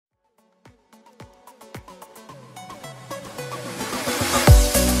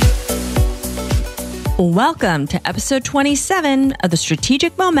Welcome to episode 27 of the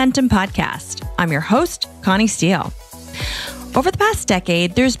Strategic Momentum Podcast. I'm your host, Connie Steele. Over the past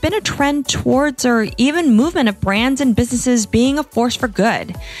decade, there's been a trend towards or even movement of brands and businesses being a force for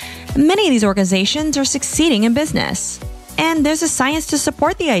good. Many of these organizations are succeeding in business. And there's a science to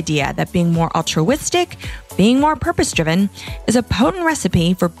support the idea that being more altruistic, being more purpose-driven, is a potent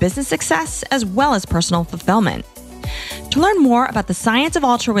recipe for business success as well as personal fulfillment. To learn more about the science of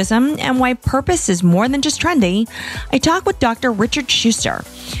altruism and why purpose is more than just trendy, I talk with Dr. Richard Schuster,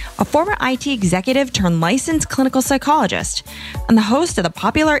 a former IT executive turned licensed clinical psychologist and the host of the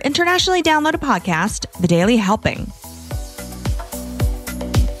popular internationally downloaded podcast, The Daily Helping.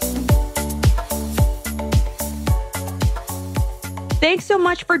 Thanks so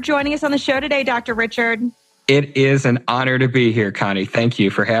much for joining us on the show today, Dr. Richard. It is an honor to be here, Connie. Thank you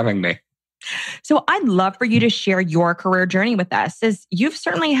for having me. So I'd love for you to share your career journey with us, as you've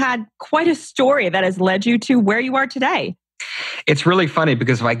certainly had quite a story that has led you to where you are today. It's really funny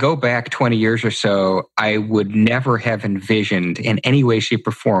because if I go back 20 years or so, I would never have envisioned in any way, shape,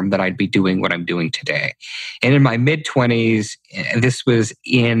 or form that I'd be doing what I'm doing today. And in my mid-20s, this was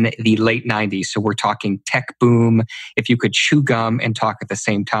in the late 90s, so we're talking tech boom. If you could chew gum and talk at the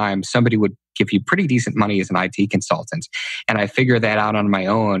same time, somebody would give you pretty decent money as an IT consultant. And I figured that out on my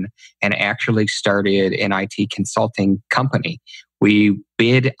own and actually started an IT consulting company. We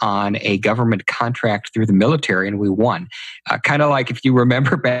bid on a government contract through the military and we won. Kind of like if you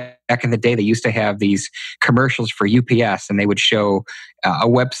remember back in the day, they used to have these commercials for UPS and they would show a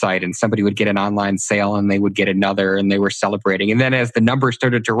website and somebody would get an online sale and they would get another and they were celebrating. And then as the numbers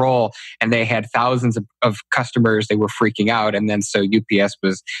started to roll and they had thousands of customers, they were freaking out. And then so UPS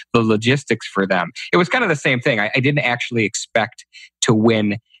was the logistics for them. It was kind of the same thing. I didn't actually expect to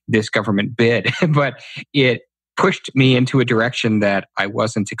win this government bid, but it pushed me into a direction that I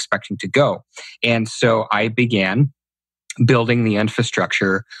wasn't expecting to go. And so I began building the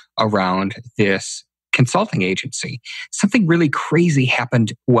infrastructure around this consulting agency. Something really crazy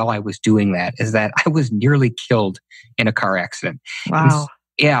happened while I was doing that, is that I was nearly killed in a car accident. Wow.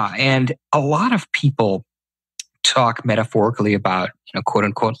 And a lot of people talk metaphorically about, quote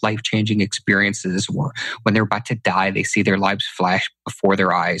unquote, life-changing experiences, or when they're about to die, they see their lives flash before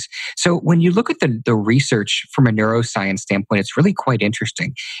their eyes. So when you look at the research from a neuroscience standpoint, it's really quite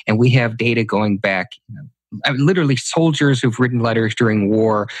interesting. And we have data going back, literally soldiers who've written letters during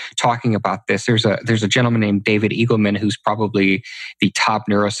war talking about this. There's a gentleman named David Eagleman who's probably the top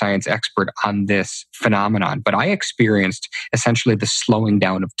neuroscience expert on this phenomenon. But I experienced essentially the slowing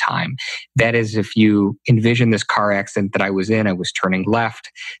down of time. That is, if you envision this car accident that I was in, I was turning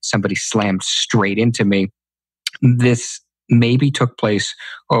left, somebody slammed straight into me. This maybe took place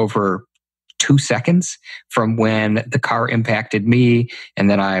over 2 seconds from when the car impacted me, and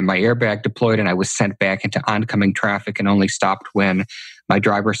then my airbag deployed and I was sent back into oncoming traffic and only stopped when my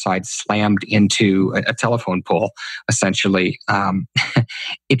driver's side slammed into a telephone pole, essentially.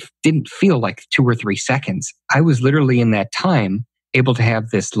 It didn't feel like 2 or 3 seconds. I was literally in that time able to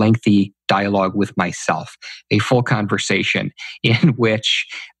have this lengthy dialogue with myself, a full conversation in which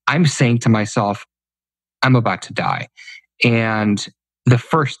I'm saying to myself, I'm about to die. And the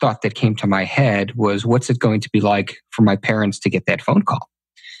first thought that came to my head was, what's it going to be like for my parents to get that phone call?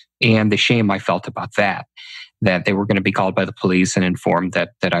 And the shame I felt about that they were going to be called by the police and informed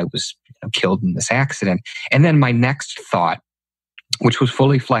that I was killed in this accident. And then my next thought, which was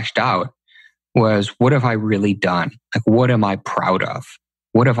fully fleshed out, was, what have I really done? Like, what am I proud of?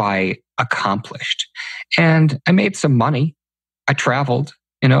 What have I accomplished? And I made some money. I traveled.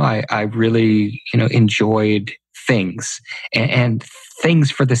 I really, enjoyed things and things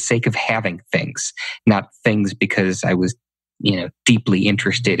for the sake of having things, not things because I was, deeply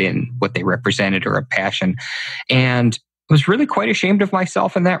interested in what they represented or a passion. And I was really quite ashamed of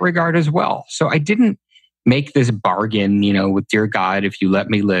myself in that regard as well. So I didn't make this bargain, with dear God, if you let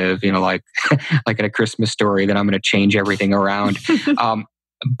me live, like in a Christmas story, that I'm going to change everything around.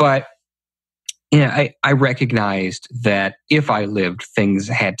 But I recognized that if I lived, things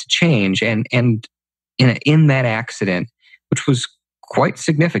had to change. And in that accident, which was quite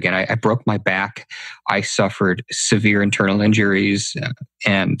significant, I broke my back. I suffered severe internal injuries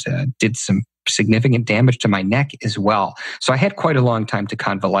and did some significant damage to my neck as well. So I had quite a long time to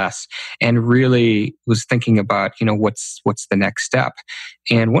convalesce and really was thinking about, what's the next step.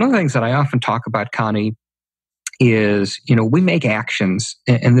 And one of the things that I often talk about, Connie, is, we make actions,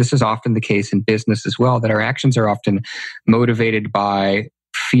 and this is often the case in business as well, that our actions are often motivated by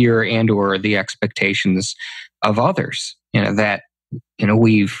fear and or the expectations of others, that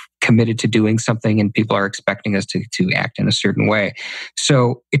we've committed to doing something and people are expecting us to act in a certain way.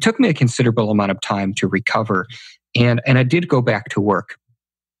 So it took me a considerable amount of time to recover. And I did go back to work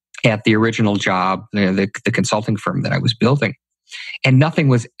at the original job, the consulting firm that I was building. And nothing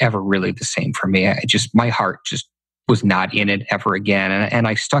was ever really the same for me. My heart just was not in it ever again. And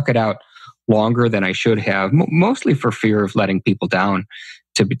I stuck it out longer than I should have, mostly for fear of letting people down,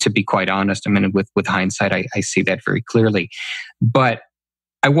 to be quite honest. I mean, with hindsight, I see that very clearly. But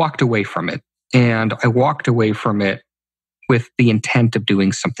I walked away from it. And I walked away from it with the intent of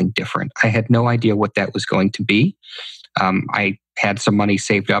doing something different. I had no idea what that was going to be. I had some money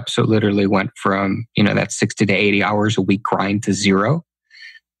saved up, so it literally went from, that 60 to 80 hours a week grind to zero.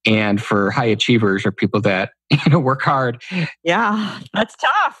 And for high achievers or people that, work hard. Yeah, that's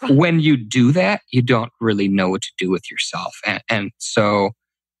tough. When you do that, you don't really know what to do with yourself. And so,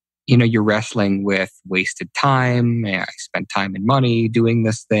 you're wrestling with wasted time. I spent time and money doing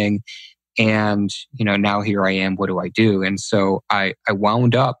this thing. And, now here I am, what do I do? And so I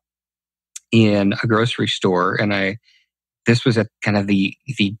wound up in a grocery store, and this was at kind of the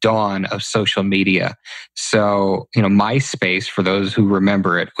dawn of social media. So, MySpace, for those who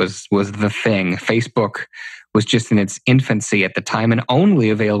remember it, was the thing. Facebook was just in its infancy at the time and only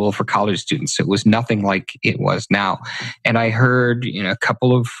available for college students. It was nothing like it was now. And I heard, a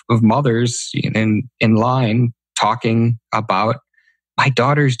couple of mothers in line talking about, my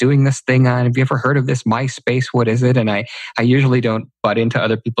daughter's doing this thing on, have you ever heard of this MySpace? What is it? And I usually don't butt into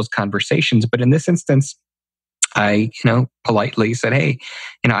other people's conversations, but in this instance, I, politely said, hey,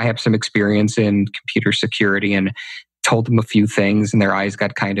 I have some experience in computer security, and told them a few things, and their eyes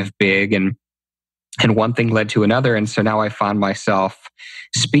got kind of big, and one thing led to another. And so now I found myself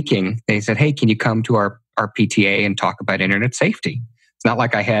speaking. They said, hey, can you come to our PTA and talk about internet safety? It's not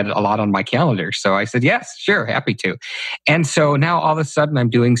like I had a lot on my calendar. So I said, yes, sure, happy to. And so now all of a sudden I'm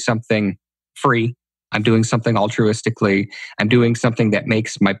doing something free. I'm doing something altruistically. I'm doing something that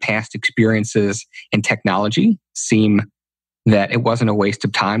makes my past experiences in technology seem that it wasn't a waste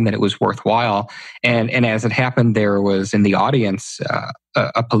of time, that it was worthwhile. And as it happened, there was in the audience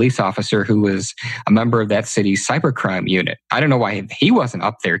a police officer who was a member of that city's cybercrime unit. I don't know why he wasn't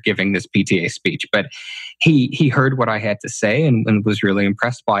up there giving this PTA speech, but he heard what I had to say and was really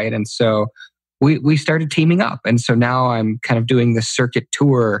impressed by it. And so we started teaming up. And so now I'm kind of doing this circuit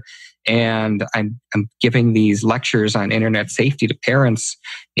tour, and I'm giving these lectures on internet safety to parents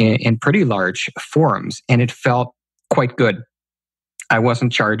in pretty large forums. And it felt quite good. I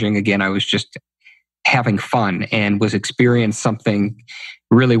wasn't charging. Again, I was just having fun and was experiencing something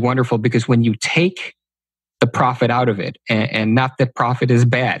really wonderful, because when you take the profit out of it, and not that profit is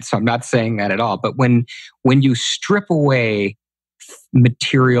bad, so I'm not saying that at all, but when you strip away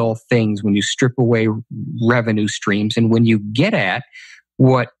material things, when you strip away revenue streams, and when you get at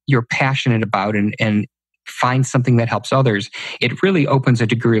what you're passionate about and find something that helps others, it really opens a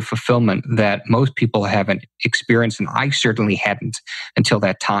degree of fulfillment that most people haven't experienced, and I certainly hadn't until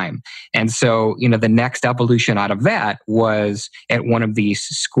that time. And so, the next evolution out of that was at one of these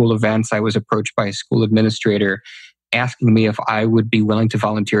school events, I was approached by a school administrator asking me if I would be willing to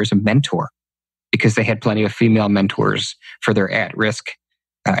volunteer as a mentor, because they had plenty of female mentors for their at-risk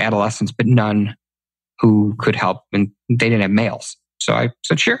adolescents, but none who could help, and they didn't have males. So I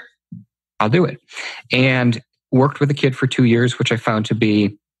said, sure, I'll do it. And worked with a kid for 2 years, which I found to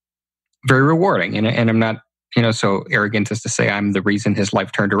be very rewarding. And I'm not, so arrogant as to say I'm the reason his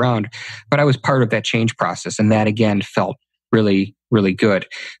life turned around, but I was part of that change process. And that again felt really, really good.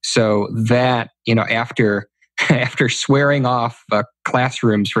 So that, after swearing off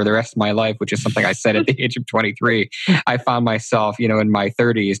classrooms for the rest of my life, which is something I said at the age of 23, I found myself, in my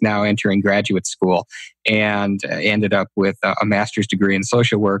 30s now entering graduate school, and ended up with a master's degree in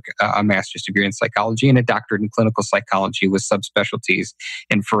social work, a master's degree in psychology, and a doctorate in clinical psychology with subspecialties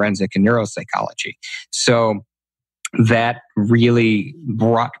in forensic and neuropsychology. So that really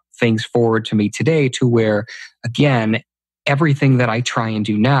brought things forward to me today, to where, again, everything that I try and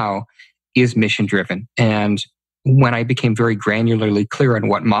do now is mission driven. And when I became very granularly clear on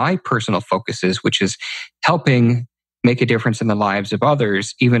what my personal focus is, which is helping make a difference in the lives of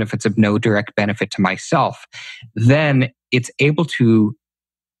others, even if it's of no direct benefit to myself, then it's able to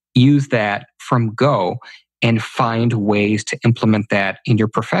use that from go and find ways to implement that in your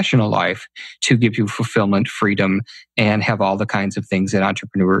professional life to give you fulfillment, freedom, and have all the kinds of things that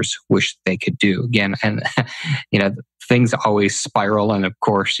entrepreneurs wish they could do. Again, and things always spiral. And of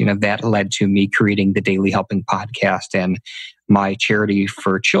course, that led to me creating the Daily Helping podcast and my charity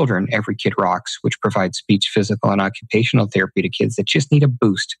for children, Every Kid Rocks, which provides speech, physical, and occupational therapy to kids that just need a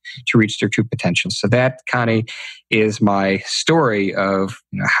boost to reach their true potential. So that, Connie, is my story of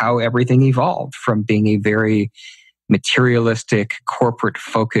how everything evolved from being a very materialistic,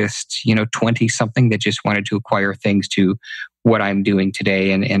 corporate-focused, 20-something that just wanted to acquire things to what I'm doing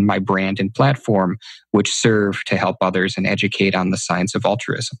today and my brand and platform, which serve to help others and educate on the science of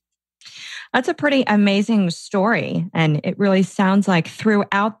altruism. That's a pretty amazing story. And it really sounds like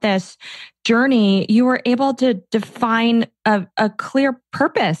throughout this journey, you were able to define a clear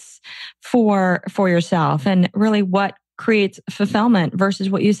purpose for yourself and really what creates fulfillment versus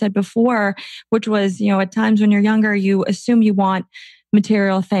what you said before, which was, at times when you're younger, you assume you want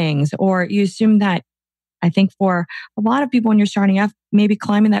material things, or you assume that, I think for a lot of people when you're starting off, maybe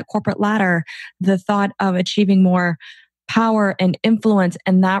climbing that corporate ladder, the thought of achieving more power and influence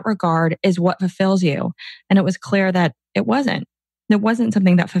in that regard is what fulfills you. And it was clear that it wasn't. It wasn't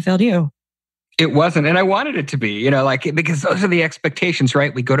something that fulfilled you. It wasn't. And I wanted it to be, because those are the expectations,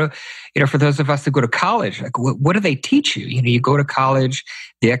 right? We go to, for those of us that go to college, like what do they teach you? You go to college,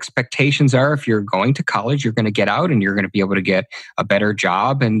 the expectations are if you're going to college, you're going to get out and you're going to be able to get a better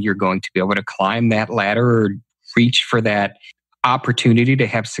job and you're going to be able to climb that ladder or reach for that opportunity to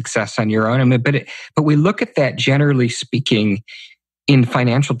have success on your own. But we look at that generally speaking in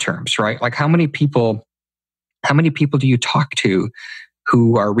financial terms, right? Like how many people do you talk to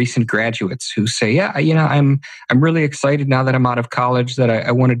who are recent graduates who say, yeah, I'm really excited now that I'm out of college that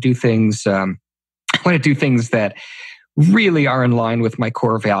I want to do things. I want to do things that really are in line with my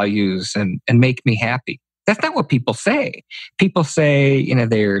core values and make me happy. That's not what people say. People say,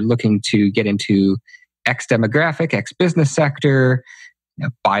 they're looking to get into X demographic, X business sector,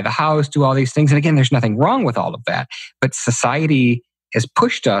 buy the house, do all these things. And again, there's nothing wrong with all of that. But society has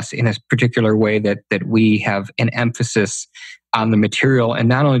pushed us in a particular way that we have an emphasis on the material. And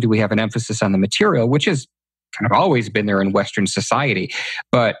not only do we have an emphasis on the material, which has kind of always been there in Western society,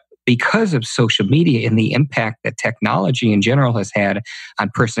 but because of social media and the impact that technology in general has had on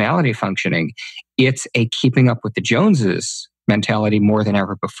personality functioning, it's a keeping up with the Joneses mentality more than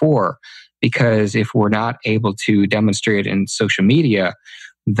ever before. Because if we're not able to demonstrate in social media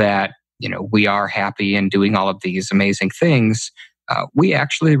that, we are happy and doing all of these amazing things,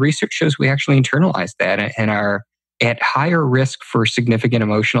 research shows we actually internalize that and are at higher risk for significant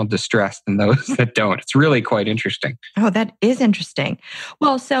emotional distress than those that don't. It's really quite interesting. Oh, that is interesting.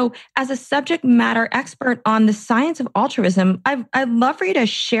 Well, so as a subject matter expert on the science of altruism, I'd love for you to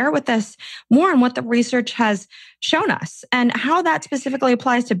share with us more on what the research has shown us and how that specifically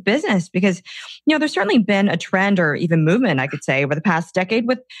applies to business. Because, there's certainly been a trend or even movement, I could say, over the past decade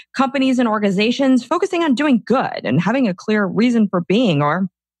with companies and organizations focusing on doing good and having a clear reason for being or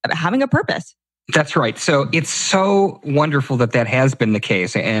having a purpose. That's right. So it's so wonderful that has been the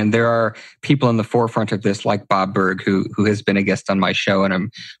case. And there are people in the forefront of this, like Bob Berg, who has been a guest on my show, and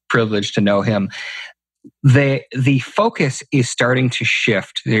I'm privileged to know him. The focus is starting to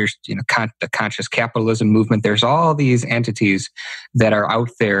shift. There's the conscious capitalism movement. There's all these entities that are out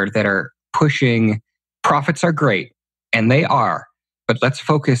there that are pushing profits are great, and they are, but let's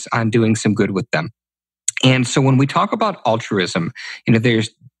focus on doing some good with them. And so when we talk about altruism,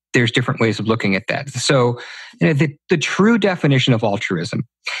 there's different ways of looking at that. So the true definition of altruism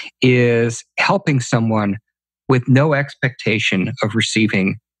is helping someone with no expectation of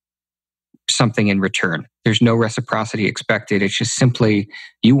receiving something in return. There's no reciprocity expected. It's just simply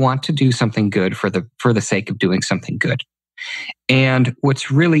you want to do something good for the sake of doing something good. And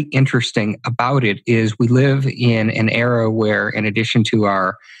what's really interesting about it is we live in an era where, in addition to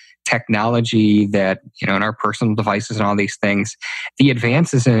our technology that, in our personal devices and all these things, the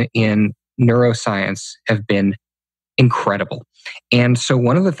advances in neuroscience have been incredible. And so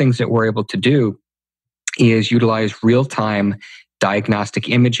one of the things that we're able to do is utilize real-time diagnostic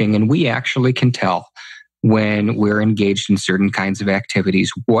imaging. And we actually can tell when we're engaged in certain kinds of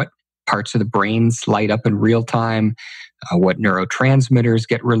activities, what parts of the brains light up in real time, what neurotransmitters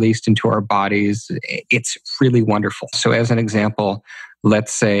get released into our bodies. It's really wonderful. So as an example,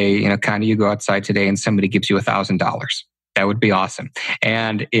 let's say, Connie, you go outside today and somebody gives you $1,000. That would be awesome.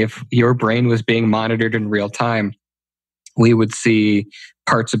 And if your brain was being monitored in real time, we would see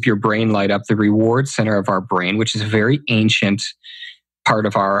parts of your brain light up. The reward center of our brain, which is a very ancient part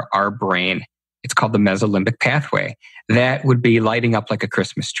of our brain, it's called the mesolimbic pathway. That would be lighting up like a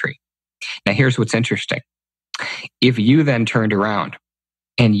Christmas tree. Now, here's what's interesting. If you then turned around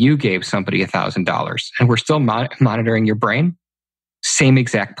and you gave somebody $1,000 and we're still monitoring your brain, same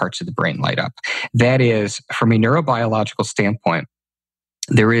exact parts of the brain light up. That is, from a neurobiological standpoint,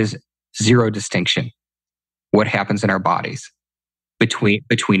 there is zero distinction what happens in our bodies.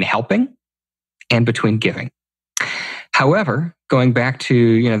 between helping and between giving. However, going back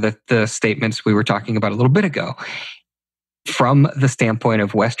to the statements we were talking about a little bit ago, from the standpoint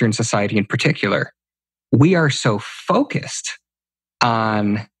of Western society in particular, we are so focused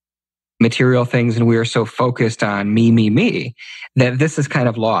on material things and we are so focused on me, that this is kind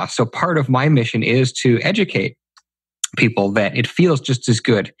of lost. So part of my mission is to educate people that it feels just as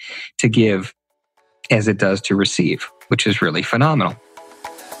good to give as it does to receive, which is really phenomenal.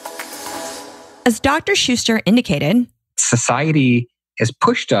 As Dr. Schuster indicated, society has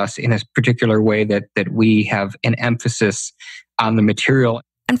pushed us in a particular way that we have an emphasis on the material.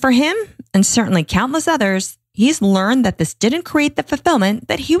 And for him, and certainly countless others, he's learned that this didn't create the fulfillment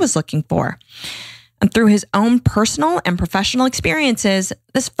that he was looking for. And through his own personal and professional experiences,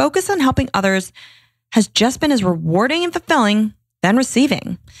 this focus on helping others has just been as rewarding and fulfilling than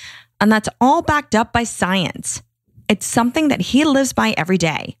receiving. And that's all backed up by science. It's something that he lives by every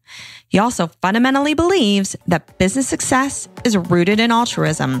day. He also fundamentally believes that business success is rooted in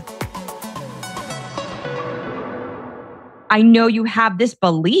altruism. I know you have this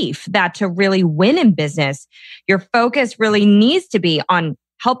belief that to really win in business, your focus really needs to be on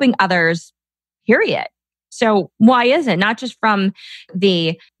helping others, period. So why is it? Not just from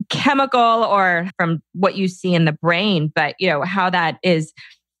the chemical or from what you see in the brain, but how that is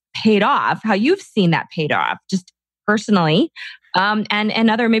paid off, how you've seen that paid off, just personally, and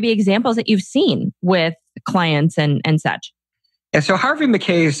other maybe examples that you've seen with clients and such. Yeah, so Harvey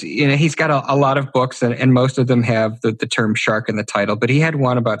Mackay's, he's got a lot of books and most of them have the term shark in the title, but he had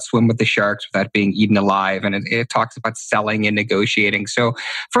one about swim with the sharks without being eaten alive. And it talks about selling and negotiating. So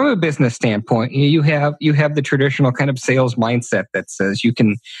from a business standpoint, you have the traditional kind of sales mindset that says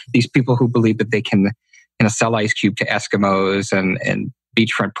these people who believe that they can sell ice cube to Eskimos and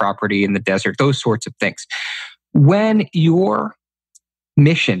beachfront property in the desert, those sorts of things. When your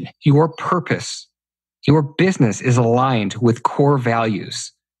mission, your purpose, your business is aligned with core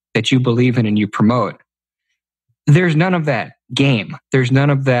values that you believe in and you promote, there's none of that game. There's none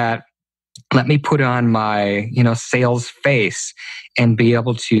of that, let me put on my, sales face and be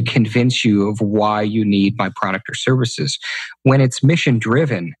able to convince you of why you need my product or services. When it's mission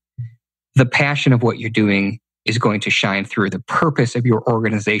driven, the passion of what you're doing is going to shine through. The purpose of your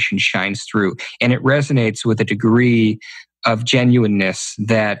organization shines through, and it resonates with a degree of genuineness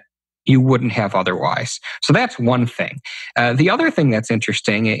that you wouldn't have otherwise. So that's one thing. The other thing that's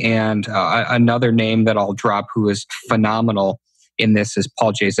interesting, and another name that I'll drop who is phenomenal in this, is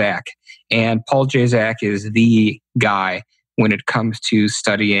Paul Jezak. And Paul Jezak is the guy when it comes to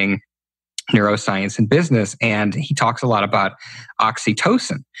studying neuroscience and business. And he talks a lot about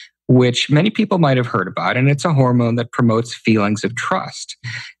oxytocin, which many people might have heard about. And it's a hormone that promotes feelings of trust.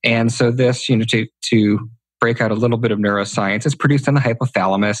 And so this, to break out a little bit of neuroscience, it's produced in the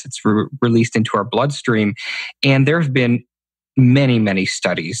hypothalamus. It's released into our bloodstream. And there have been many, many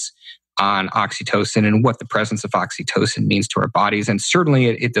studies on oxytocin and what the presence of oxytocin means to our bodies. And certainly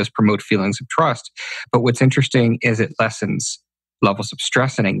it does promote feelings of trust. But what's interesting is it lessens levels of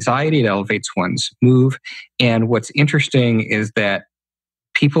stress and anxiety. It elevates one's mood. And what's interesting is that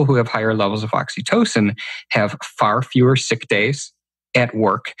people who have higher levels of oxytocin have far fewer sick days at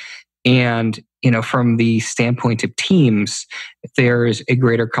work. And, from the standpoint of teams, there's a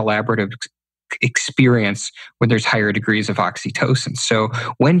greater collaborative experience when there's higher degrees of oxytocin. So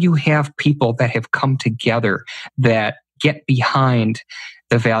when you have people that have come together that get behind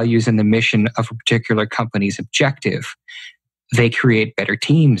the values and the mission of a particular company's objective, they create better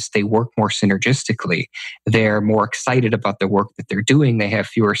teams. They work more synergistically. They're more excited about the work that they're doing. They have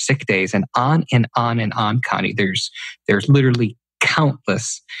fewer sick days, and on and on and on, Connie. There's literally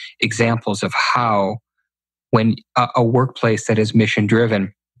countless examples of how when a workplace that is mission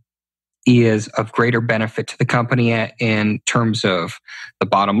driven is of greater benefit to the company in terms of the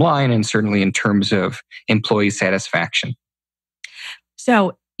bottom line and certainly in terms of employee satisfaction.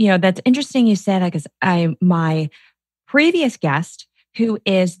 So, that's interesting you said that, because my previous guest, who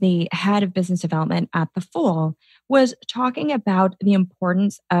is the head of business development at The Fool, was talking about the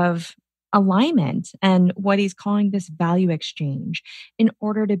importance of alignment and what he's calling this value exchange in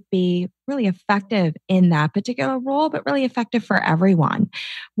order to be really effective in that particular role, but really effective for everyone.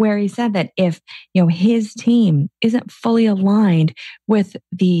 Where he said that if, his team isn't fully aligned with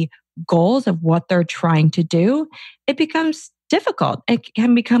the goals of what they're trying to do, it becomes difficult. It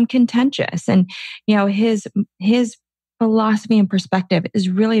can become contentious. And, his philosophy and perspective is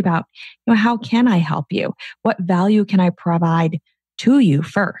really about, how can I help you? What value can I provide to you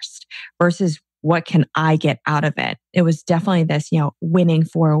first versus what can I get out of it? It was definitely this, winning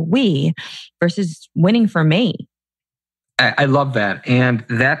for we versus winning for me. I love that. And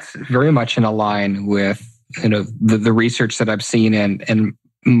that's very much in line with, the research that I've seen, and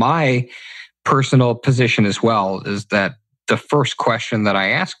my personal position as well is that the first question that I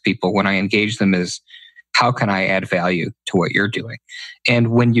ask people when I engage them is, how can I add value to what you're doing?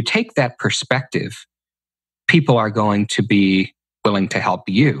 And when you take that perspective, people are going to be willing to help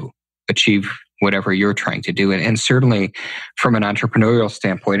you achieve whatever you're trying to do. And certainly from an entrepreneurial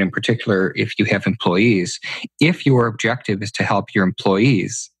standpoint, in particular, if you have employees, if your objective is to help your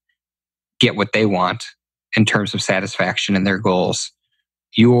employees get what they want in terms of satisfaction and their goals,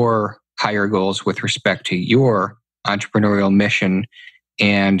 your higher goals with respect to your entrepreneurial mission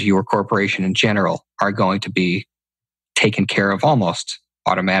and your corporation in general are going to be taken care of almost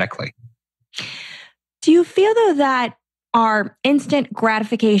automatically. Do you feel, though, that our instant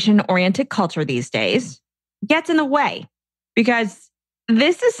gratification oriented culture these days gets in the way? Because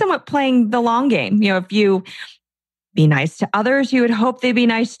this is somewhat playing the long game. If you be nice to others, you would hope they be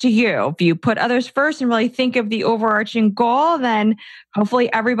nice to you. If you put others first and really think of the overarching goal, then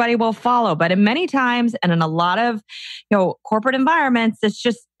hopefully everybody will follow. But in many times and in a lot of, corporate environments,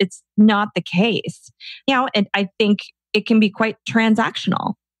 it's not the case. And I think it can be quite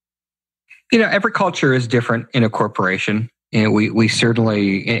transactional. Every culture is different in a corporation. We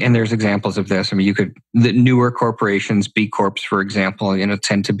certainly, and there's examples of this. I mean, the newer corporations, B Corps, for example,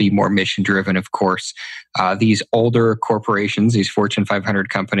 tend to be more mission driven, of course. These older corporations, these Fortune 500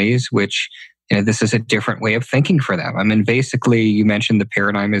 companies, which, this is a different way of thinking for them. I mean, basically, you mentioned the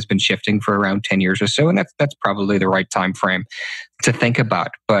paradigm has been shifting for around 10 years or so, and that's probably the right time frame to think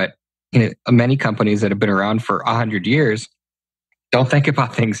about. But, many companies that have been around for 100 years don't think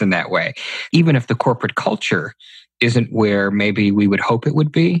about things in that way. Even if the corporate culture isn't where maybe we would hope it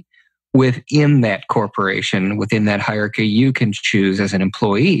would be, within that corporation, within that hierarchy, you can choose as an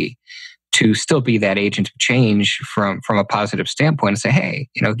employee to still be that agent of change from a positive standpoint and say, hey,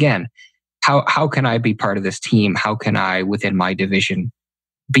 again, how can I be part of this team? How can I, within my division,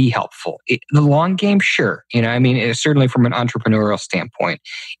 be helpful? The long game, sure. Certainly from an entrepreneurial standpoint,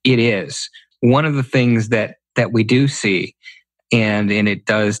 it is. One of the things that we do see, and it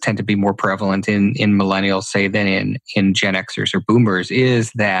does tend to be more prevalent in millennials, say, than in Gen Xers or boomers,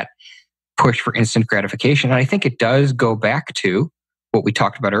 is that push for instant gratification. And I think it does go back to what we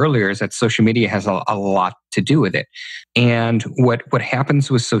talked about earlier, is that social media has a lot to do with it. And what happens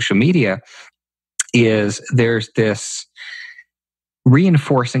with social media is there's this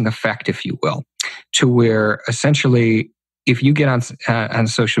reinforcing effect, if you will, to where essentially if you get on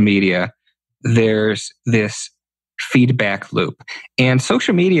social media, there's this feedback loop. And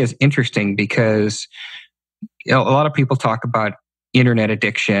social media is interesting because a lot of people talk about internet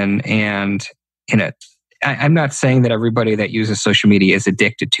addiction, and I'm not saying that everybody that uses social media is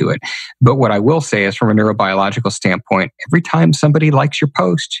addicted to it. But what I will say is, from a neurobiological standpoint, every time somebody likes your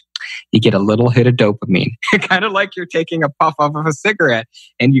post, you get a little hit of dopamine. Kind of like you're taking a puff off of a cigarette,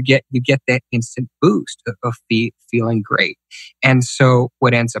 and you get that instant boost of feeling great. And so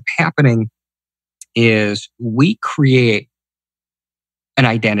what ends up happening is we create an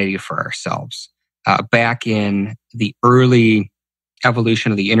identity for ourselves. Back in the early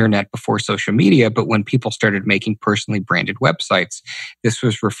evolution of the internet, before social media, but when people started making personally branded websites, this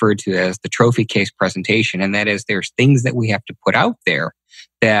was referred to as the trophy case presentation. And that is, there's things that we have to put out there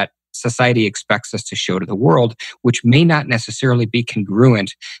that society expects us to show to the world, which may not necessarily be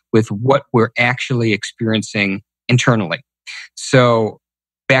congruent with what we're actually experiencing internally. So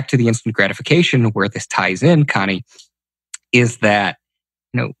back to the instant gratification, where this ties in, Connie, is that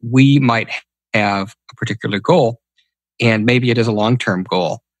we might have a particular goal, and maybe it is a long-term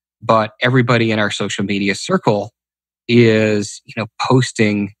goal, but everybody in our social media circle is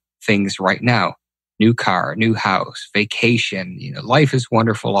posting things right now: new car, new house, vacation, life is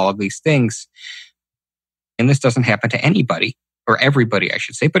wonderful, all of these things. And this doesn't happen to anybody, or everybody, I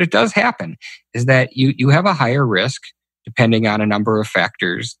should say, but it does happen, is that you have a higher risk, depending on a number of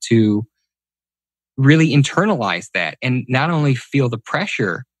factors, to really internalize that and not only feel the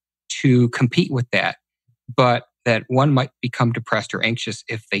pressure to compete with that, but that one might become depressed or anxious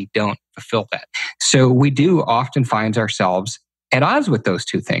if they don't fulfill that. So we do often find ourselves at odds with those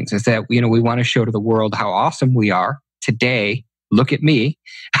two things, is that, we want to show to the world how awesome we are today. Look at me,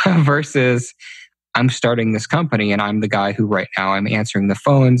 versus I'm starting this company and I'm the guy who right now I'm answering the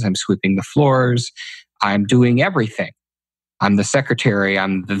phones, I'm sweeping the floors, I'm doing everything. I'm the secretary,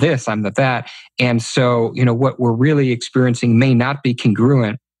 I'm the this, I'm the that. And so, what we're really experiencing may not be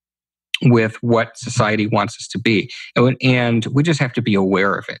congruent with what society wants us to be. And we just have to be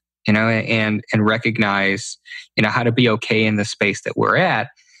aware of it, and recognize, how to be okay in the space that we're at.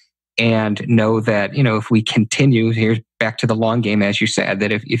 and know that, if we continue, here's back to the long game, as you said,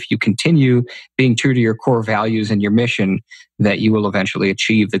 that if you continue being true to your core values and your mission, that you will eventually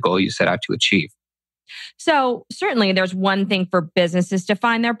achieve the goal you set out to achieve. So certainly there's one thing for businesses to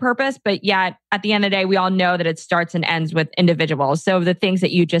find their purpose, but yet at the end of the day, we all know that it starts and ends with individuals. So the things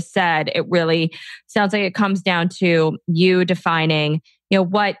that you just said, it really sounds like it comes down to you defining,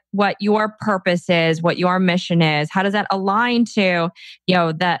 what your purpose is, what your mission is. How does that align to,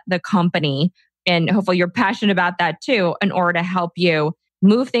 the company? And hopefully you're passionate about that too, in order to help you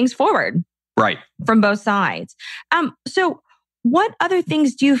move things forward. Right. From both sides. So what other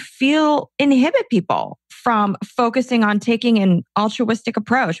things do you feel inhibit people from focusing on taking an altruistic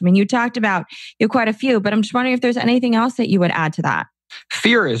approach? I mean, you talked about quite a few, but I'm just wondering if there's anything else that you would add to that.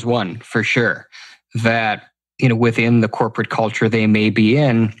 Fear is one for sure, that, within the corporate culture they may be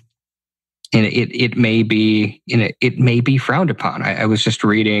in, and it may be frowned upon. I was just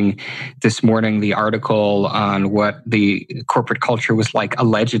reading this morning the article on what the corporate culture was like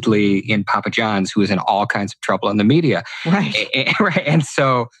allegedly in Papa John's, who was in all kinds of trouble in the media. Right. And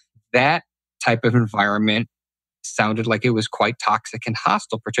so that type of environment sounded like it was quite toxic and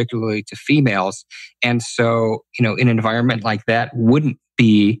hostile, particularly to females. And so, an environment like that wouldn't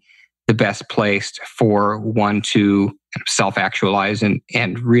be the best place for one to kind of self-actualize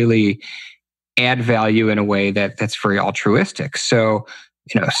and really add value in a way that's very altruistic. So,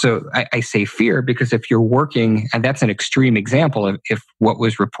 I say fear because if you're working, and that's an extreme example of if what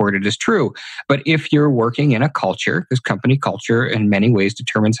was reported is true, but if you're working in a culture, because company culture in many ways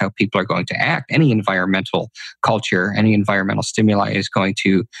determines how people are going to act, any environmental culture, any environmental stimuli is going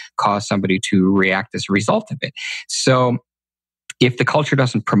to cause somebody to react as a result of it. So if the culture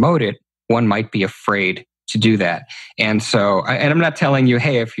doesn't promote it, one might be afraid to do that. And so, and I'm not telling you,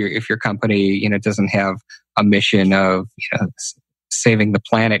 hey, if your company, doesn't have a mission of, saving the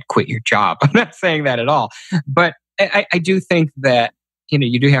planet, quit your job. I'm not saying that at all. But I do think that,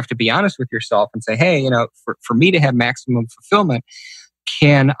 you do have to be honest with yourself and say, hey, for me to have maximum fulfillment,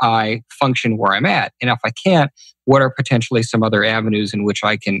 can I function where I'm at? And if I can't, what are potentially some other avenues in which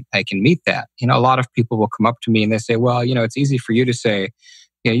I can meet that? A lot of people will come up to me and they say, well, it's easy for you to say,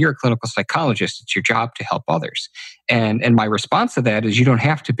 you're a clinical psychologist. It's your job to help others. And my response to that is you don't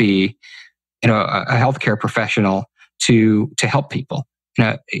have to be, a healthcare professional to help people.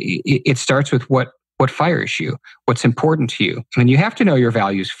 It starts with what fires you, what's important to you. I mean, you have to know your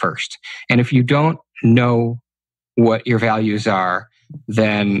values first. And if you don't know what your values are,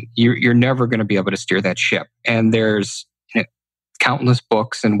 then you're never going to be able to steer that ship. And there's countless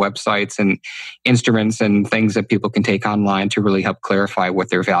books and websites and instruments and things that people can take online to really help clarify what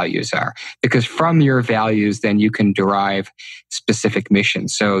their values are. Because from your values, then you can derive specific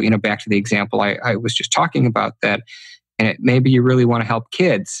missions. So, back to the example I was just talking about, that maybe you really want to help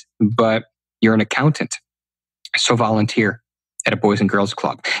kids, but you're an accountant. So volunteer at a Boys and Girls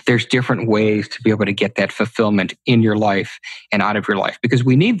Club. There's different ways to be able to get that fulfillment in your life and out of your life, because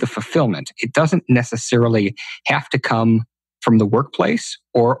we need the fulfillment. It doesn't necessarily have to come from the workplace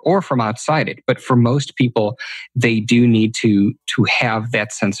or from outside it. But for most people, they do need to have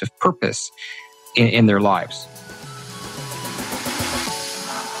that sense of purpose in their lives.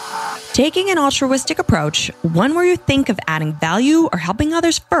 Taking an altruistic approach, one where you think of adding value or helping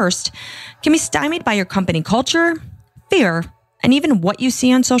others first, can be stymied by your company culture, fear, and even what you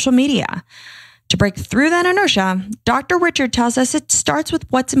see on social media. To break through that inertia, Dr. Richard tells us it starts with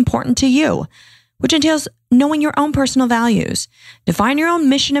what's important to you, which entails knowing your own personal values, define your own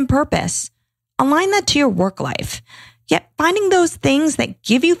mission and purpose, align that to your work life. Yet finding those things that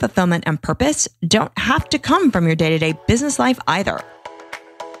give you fulfillment and purpose don't have to come from your day-to-day business life either.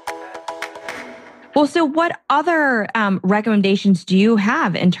 Well, so what other recommendations do you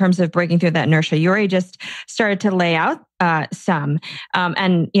have in terms of breaking through that inertia? You already just started to lay out some.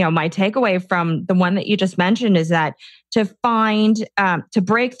 And, my takeaway from the one that you just mentioned is that to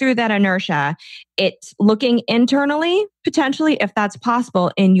break through that inertia, it's looking internally, potentially, if that's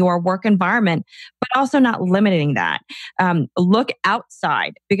possible in your work environment, but also not limiting that. Look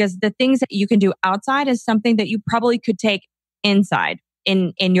outside, because the things that you can do outside is something that you probably could take inside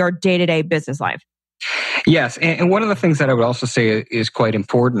in your day-to-day business life. Yes. And one of the things that I would also say is quite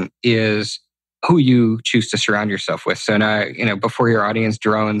important is who you choose to surround yourself with. So now, before your audience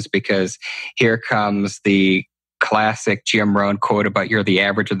drones, because here comes the classic Jim Rohn quote about you're the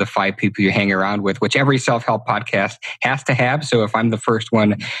average of the 5 people you hang around with, which every self-help podcast has to have. So if I'm the first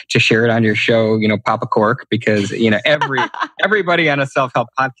one to share it on your show, pop a cork, because, everybody on a self-help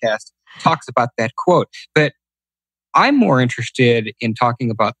podcast talks about that quote. But I'm more interested in talking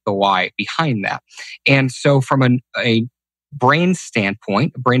about the why behind that. And so from a brain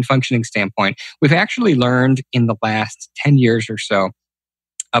standpoint, brain functioning standpoint, we've actually learned in the last 10 years or so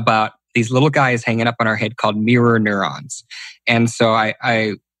about these little guys hanging up on our head called mirror neurons. And so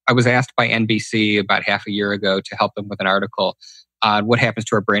I was asked by NBC about half a year ago to help them with an article on what happens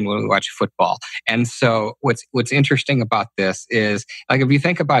to our brain when we watch football. And so what's interesting about this is, like, if you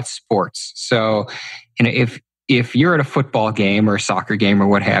think about sports, so if you're at a football game or a soccer game or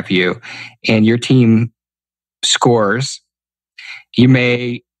what have you, and your team scores, you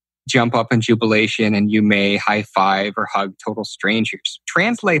may jump up in jubilation and you may high five or hug total strangers.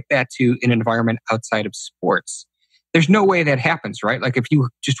 Translate that to an environment outside of sports. There's no way that happens, right? Like if you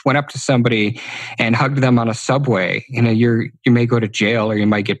just went up to somebody and hugged them on a subway, you may go to jail or you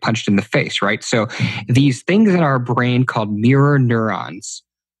might get punched in the face, right? So these things in our brain called mirror neurons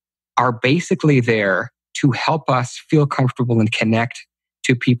are basically there to help us feel comfortable and connect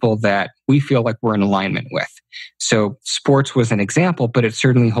to people that we feel like we're in alignment with. So sports was an example, but it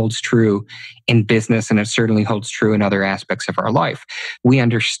certainly holds true in business and it certainly holds true in other aspects of our life. We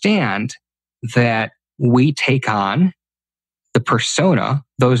understand that we take on the persona,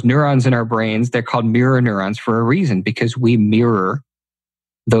 those neurons in our brains, they're called mirror neurons for a reason, because we mirror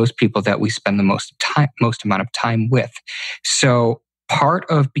those people that we spend the most amount of time with. So part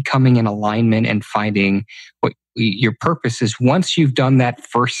of becoming in alignment and finding what your purpose is, once you've done that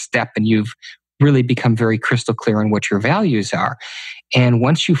first step and you've really become very crystal clear on what your values are, and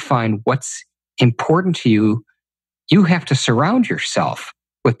once you find what's important to you, you have to surround yourself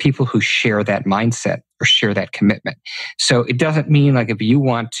with people who share that mindset or share that commitment. So it doesn't mean like if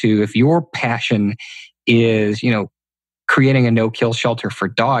your passion is, creating a no-kill shelter for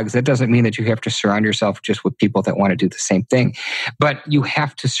dogs, that doesn't mean that you have to surround yourself just with people that want to do the same thing. But you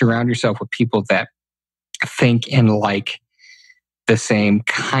have to surround yourself with people that think and like the same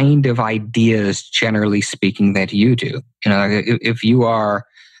kind of ideas, generally speaking, that you do. If you are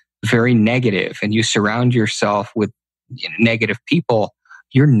very negative and you surround yourself with negative people,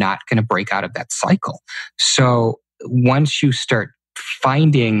 you're not going to break out of that cycle. So once you start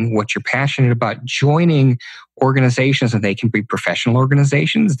finding what you're passionate about, joining organizations, and they can be professional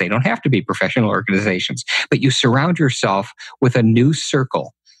organizations, they don't have to be professional organizations, but you surround yourself with a new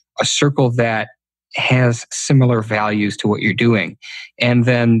circle, a circle that has similar values to what you're doing. And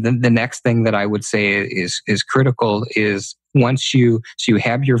then the next thing that I would say is critical is once you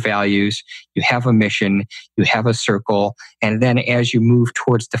have your values, you have a mission, you have a circle, and then as you move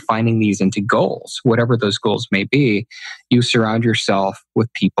towards defining these into goals, whatever those goals may be, you surround yourself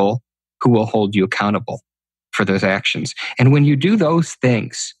with people who will hold you accountable for those actions. And when you do those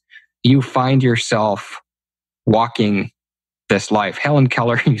things, you find yourself walking this life. Helen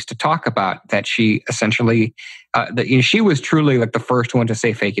Keller used to talk about that. She essentially, she was truly like the first one to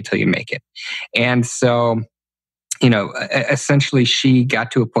say, "Fake it till you make it." And so, essentially, she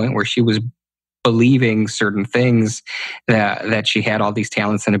got to a point where she was believing certain things that she had all these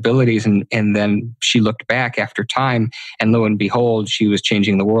talents and abilities, and then she looked back after time, and lo and behold, she was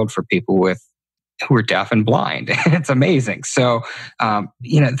changing the world for people who are deaf and blind. It's amazing. So,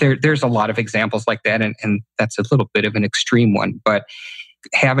 there's a lot of examples like that, and that's a little bit of an extreme one. But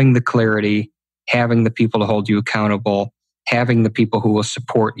having the clarity, having the people to hold you accountable, having the people who will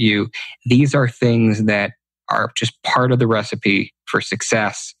support you, these are things that are just part of the recipe for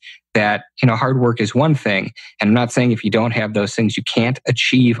success. That, hard work is one thing. And I'm not saying if you don't have those things, you can't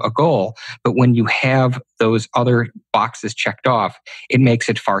achieve a goal. But when you have those other boxes checked off, it makes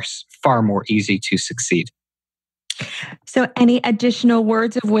it far more easy to succeed. So any additional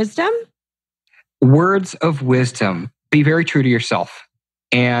words of wisdom? Words of wisdom. Be very true to yourself.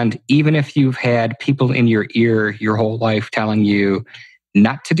 And even if you've had people in your ear your whole life telling you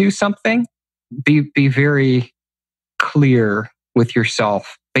not to do something, be very clear with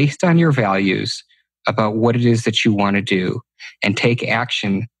yourself based on your values about what it is that you want to do, and take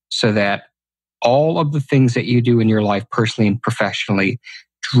action so that all of the things that you do in your life, personally and professionally,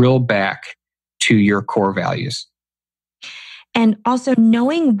 drill back to your core values. And also,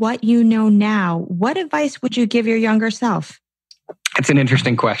 knowing what you know now, what advice would you give your younger self? It's an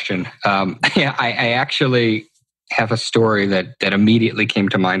interesting question. I actually have a story that immediately came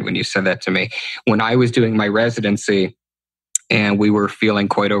to mind when you said that to me. When I was doing my residency, and we were feeling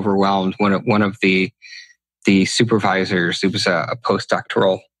quite overwhelmed, one of the supervisors, who was a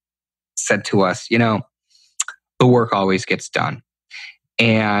postdoctoral, said to us, the work always gets done.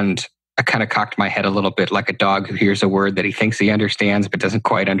 And I kind of cocked my head a little bit like a dog who hears a word that he thinks he understands but doesn't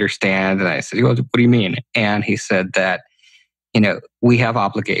quite understand. And I said, "Well, what do you mean?" And he said that, we have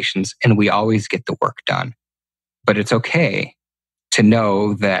obligations and we always get the work done. But it's okay to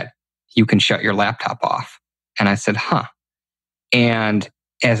know that you can shut your laptop off. And I said, And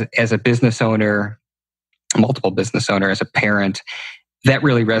as a business owner, multiple business owner, as a parent, that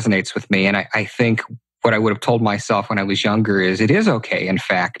really resonates with me. And I think what I would have told myself when I was younger is it is okay, in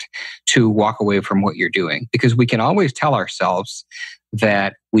fact, to walk away from what you're doing, because we can always tell ourselves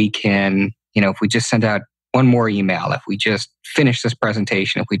that we can, if we just send out one more email, if we just finish this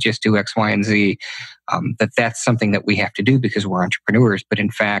presentation, if we just do X, Y, and Z, that's something that we have to do because we're entrepreneurs. But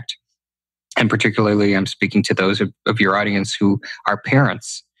in fact, and particularly I'm speaking to those of your audience who are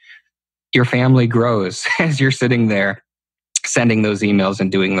parents, your family grows as you're sitting there sending those emails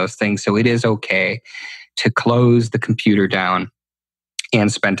and doing those things. So it is okay to close the computer down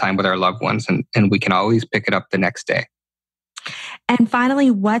and spend time with our loved ones. And we can always pick it up the next day. And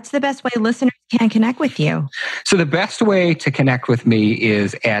finally, what's the best way listeners can connect with you? So the best way to connect with me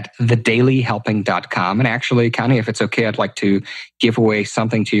is at thedailyhelping.com. And actually, Connie, if it's okay, I'd like to give away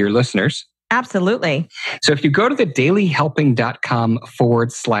something to your listeners. Absolutely. So if you go to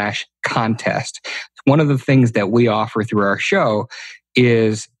thedailyhelping.com/contest, one of the things that we offer through our show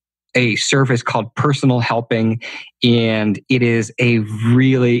is a service called Personal Helping. And it is a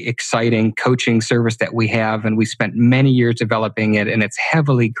really exciting coaching service that we have. And we spent many years developing it, and it's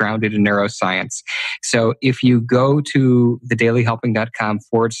heavily grounded in neuroscience. So if you go to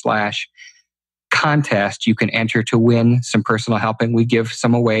thedailyhelping.com/contest, you can enter to win some personal helping. We give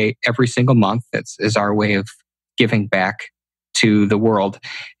some away every single month. That's is our way of giving back to the world.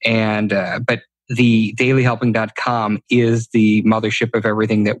 And but the dailyhelping.com is the mothership of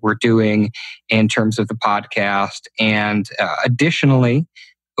everything that we're doing in terms of the podcast. And additionally,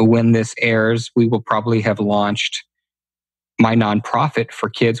 when this airs, we will probably have launched my nonprofit for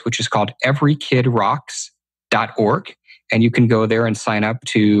kids, which is called everykidrocks.org. And you can go there and sign up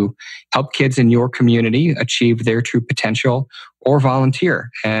to help kids in your community achieve their true potential or volunteer.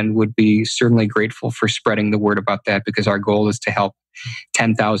 And would be certainly grateful for spreading the word about that, because our goal is to help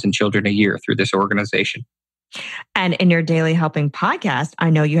 10,000 children a year through this organization. And in your Daily Helping podcast, I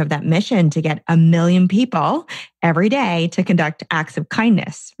know you have that mission to get 1 million people every day to conduct acts of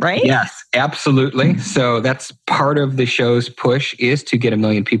kindness, right? Yes, absolutely. So that's part of the show's push, is to get 1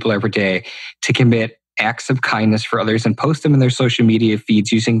 million people every day to commit acts of kindness for others and post them in their social media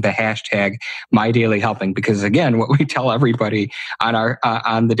feeds using the hashtag #MyDailyHelping. Because again, what we tell everybody on our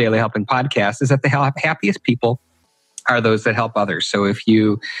on the Daily Helping podcast is that the happiest people are those that help others. So if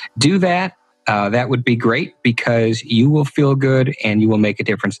you do that, that would be great, because you will feel good and you will make a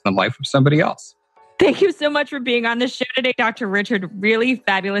difference in the life of somebody else. Thank you so much for being on the show today, Dr. Richard. Really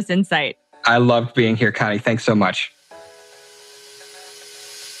fabulous insight. I loved being here, Connie. Thanks so much.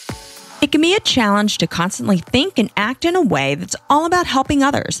 It can be a challenge to constantly think and act in a way that's all about helping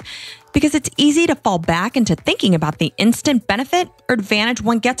others, because it's easy to fall back into thinking about the instant benefit or advantage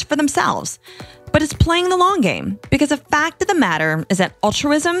one gets for themselves. But it's playing the long game, because the fact of the matter is that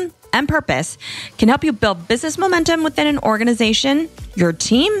altruism and purpose can help you build business momentum within an organization, your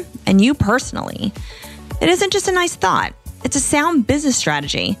team, and you personally. It isn't just a nice thought. It's a sound business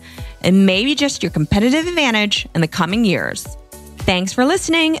strategy, and maybe just your competitive advantage in the coming years. Thanks for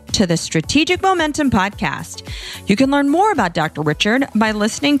listening to the Strategic Momentum Podcast. You can learn more about Dr. Richard by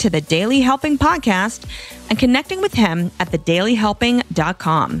listening to the Daily Helping Podcast and connecting with him at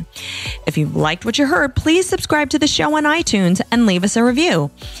thedailyhelping.com. If you liked what you heard, please subscribe to the show on iTunes and leave us a review.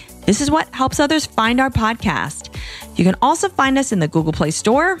 This is what helps others find our podcast. You can also find us in the Google Play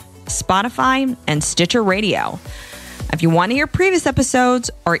Store, Spotify, and Stitcher Radio. If you want to hear previous episodes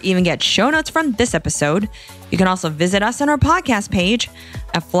or even get show notes from this episode, you can also visit us on our podcast page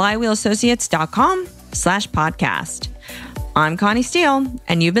at flywheelassociates.com/podcast. I'm Connie Steele,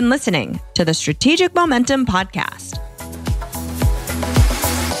 and you've been listening to the Strategic Momentum Podcast.